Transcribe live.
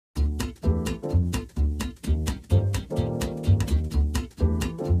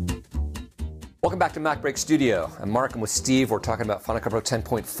Welcome back to MacBreak Studio. I'm Mark and with Steve. We're talking about Final Cut Pro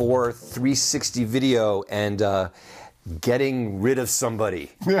 10.4, 360 video, and getting rid of somebody.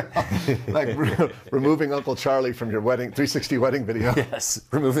 Yeah, like removing Uncle Charlie from your wedding 360 wedding video. Yes,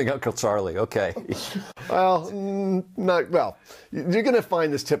 removing Uncle Charlie. Okay. Well, you're going to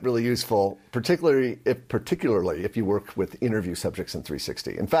find this tip really useful, particularly if you work with interview subjects in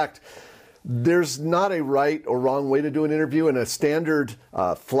 360. In fact, there's not a right or wrong way to do an interview. In a standard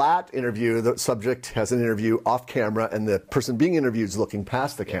flat interview, the subject has an interview off camera and the person being interviewed is looking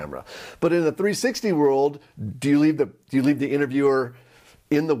past the camera. But in the 360 world, do you leave the interviewer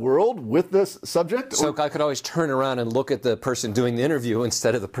in the world with this subject? So I could always turn around and look at the person doing the interview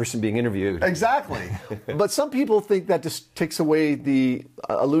instead of the person being interviewed. Exactly. But some people think that just takes away the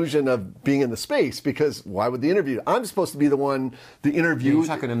illusion of being in the space, because why would the interview? I'm supposed to be the one, the interview. You're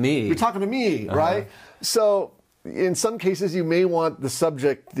talking to me. You're talking to me, right? So in some cases, you may want the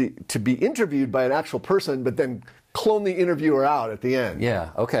subject to be interviewed by an actual person, but then clone the interviewer out at the end.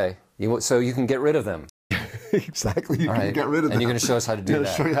 Yeah, okay. So you can get rid of them. Exactly, you can get rid of them. And you're going to show us how to do that. I'm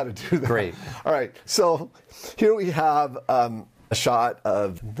going to show you how to do that. Great. All right, so here we have a shot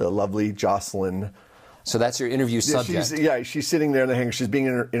of the lovely Jocelyn. So that's your interview subject. She's sitting there in the hangar. She's being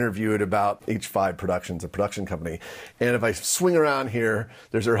interviewed about H5 Productions, a production company. And if I swing around here,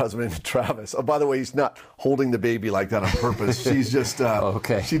 there's her husband, Travis. Oh, by the way, he's not holding the baby like that on purpose. She's just,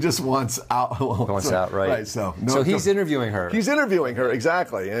 okay. She just wants out. Out, right. Right, so he's interviewing her. He's interviewing her,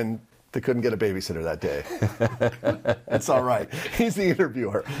 exactly. And they couldn't get a babysitter that day. That's all right. He's the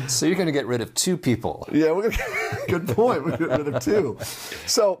interviewer. So you're going to get rid of two people. Yeah, good point. We're going to get rid of two.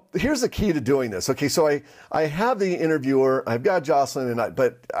 So here's the key to doing this. Okay, so I have the interviewer. I've got Jocelyn,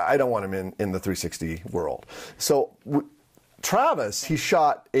 but I don't want him in the 360 world. So Travis, he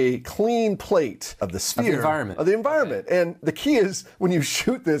shot a clean plate of the sphere. Of the environment. Okay. And the key is, when you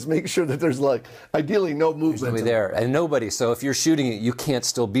shoot this, make sure that there's, like, ideally no movement. There's nobody there. And nobody. So if you're shooting it, you can't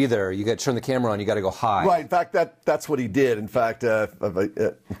still be there. You got to turn the camera on. You got to go high. Right. In fact, that's what he did. In fact,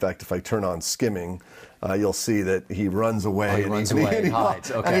 if I turn on skimming, you'll see that he runs away. He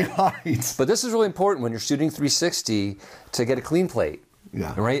hides. Okay. And he hides. But this is really important when you're shooting 360 to get a clean plate.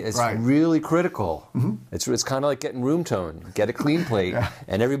 Yeah. Right? It's really critical. Mm-hmm. It's kind of like getting room tone. Get a clean plate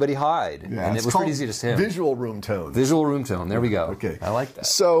and everybody hide. Yeah, and it was pretty easy to him. Visual room tone. Visual room tone. There we go. Okay. I like that.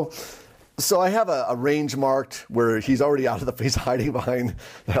 So I have a range marked where he's already he's hiding behind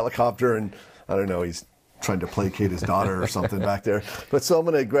the helicopter, and I don't know, he's trying to placate his daughter or something back there. But so I'm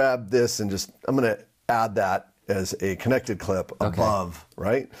going to grab this and I'm going to add that as a connected clip above,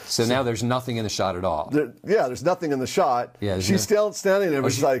 right? So now there's nothing in the shot at all. There's nothing in the shot. Yeah, she's still standing there,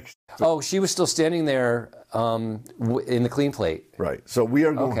 but she's like... Oh, she was still standing there in the clean plate. Right. So we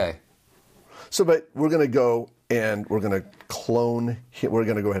are going... Okay. So, but we're going to go and we're going to clone him. We're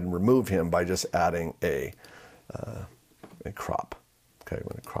going to go ahead and remove him by just adding a crop. Okay,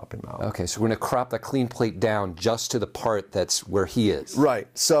 we're going to crop him out. Okay, so we're going to crop the clean plate down just to the part that's where he is. Right.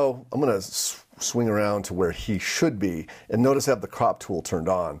 So I'm going to swing around to where he should be, and notice I have the crop tool turned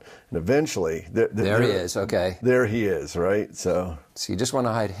on, and eventually there he is. Okay, there he is. Right. So you just want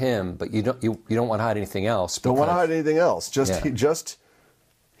to hide him, but you don't want to hide anything else. Don't want to hide anything else. Just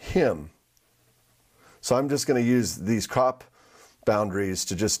him. So I'm just going to use these crop boundaries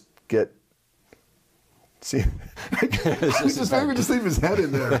to just get. See, maybe just leave his head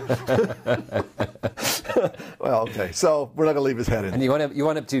in there. Well, okay. So we're not going to leave his head in. And you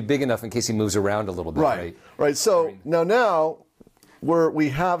want him to be big enough in case he moves around a little bit, right? Right. So now we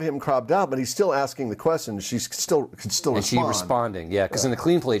have him cropped out, but he's still asking the questions. She can still respond. And she's responding, yeah. Because in the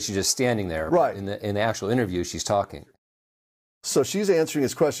clean plate, she's just standing there. Right. In the actual interview, she's talking. So she's answering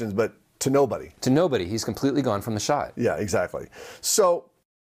his questions, but to nobody. To nobody. He's completely gone from the shot. Yeah, exactly. So.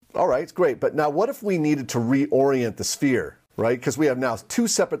 All right, it's great. But now what if we needed to reorient the sphere, right? Because we have now two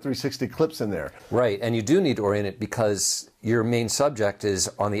separate 360 clips in there. Right, and you do need to orient it because your main subject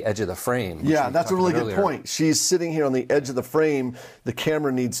is on the edge of the frame. Yeah, that's a really good point. She's sitting here on the edge of the frame. The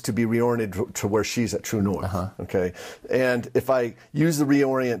camera needs to be reoriented to where she's at true north. Okay, and if I use the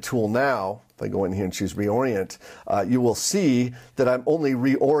reorient tool now, if I go in here and choose reorient, you will see that I'm only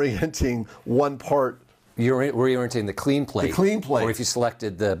reorienting one part. You're reorienting the clean plate. The clean plate. Or if you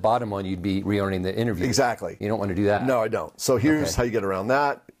selected the bottom one, you'd be reorienting the interview. Exactly. You don't want to do that. No, I don't. So here's how you get around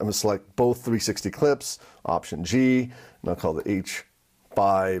that. I'm going to select both 360 clips, Option G, and I'll call the H5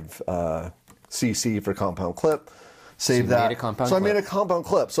 CC for compound clip. Save that. Made a compound clip. I made a compound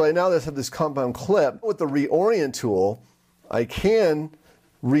clip. So I now have this compound clip. With the reorient tool, I can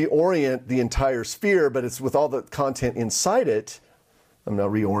reorient the entire sphere, but it's with all the content inside it. I'm now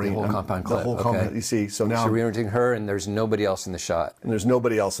reorienting the whole compound clip. The whole compound, you see. So now you're reorienting her, and there's nobody else in the shot. And there's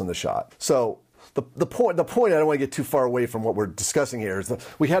nobody else in the shot. So the point, I don't want to get too far away from what we're discussing here, is that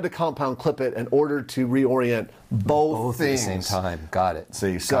we had to compound clip it in order to reorient both things. At the same time. Got it.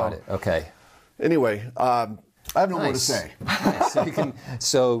 See, got it. Okay. Anyway, I have no more to say. Nice.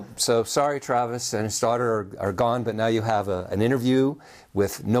 So sorry, Travis and his daughter are gone, but now you have an interview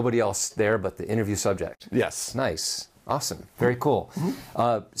with nobody else there but the interview subject. Yes. Nice. Awesome. Very cool.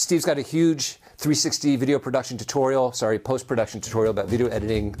 Steve's got a huge 360 video production tutorial, post-production tutorial about video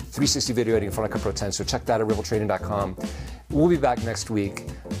editing, 360 video editing in Final Cut Pro 10. So check that at rivaltraining.com. We'll be back next week.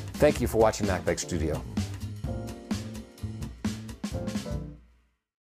 Thank you for watching MacBreak Studio.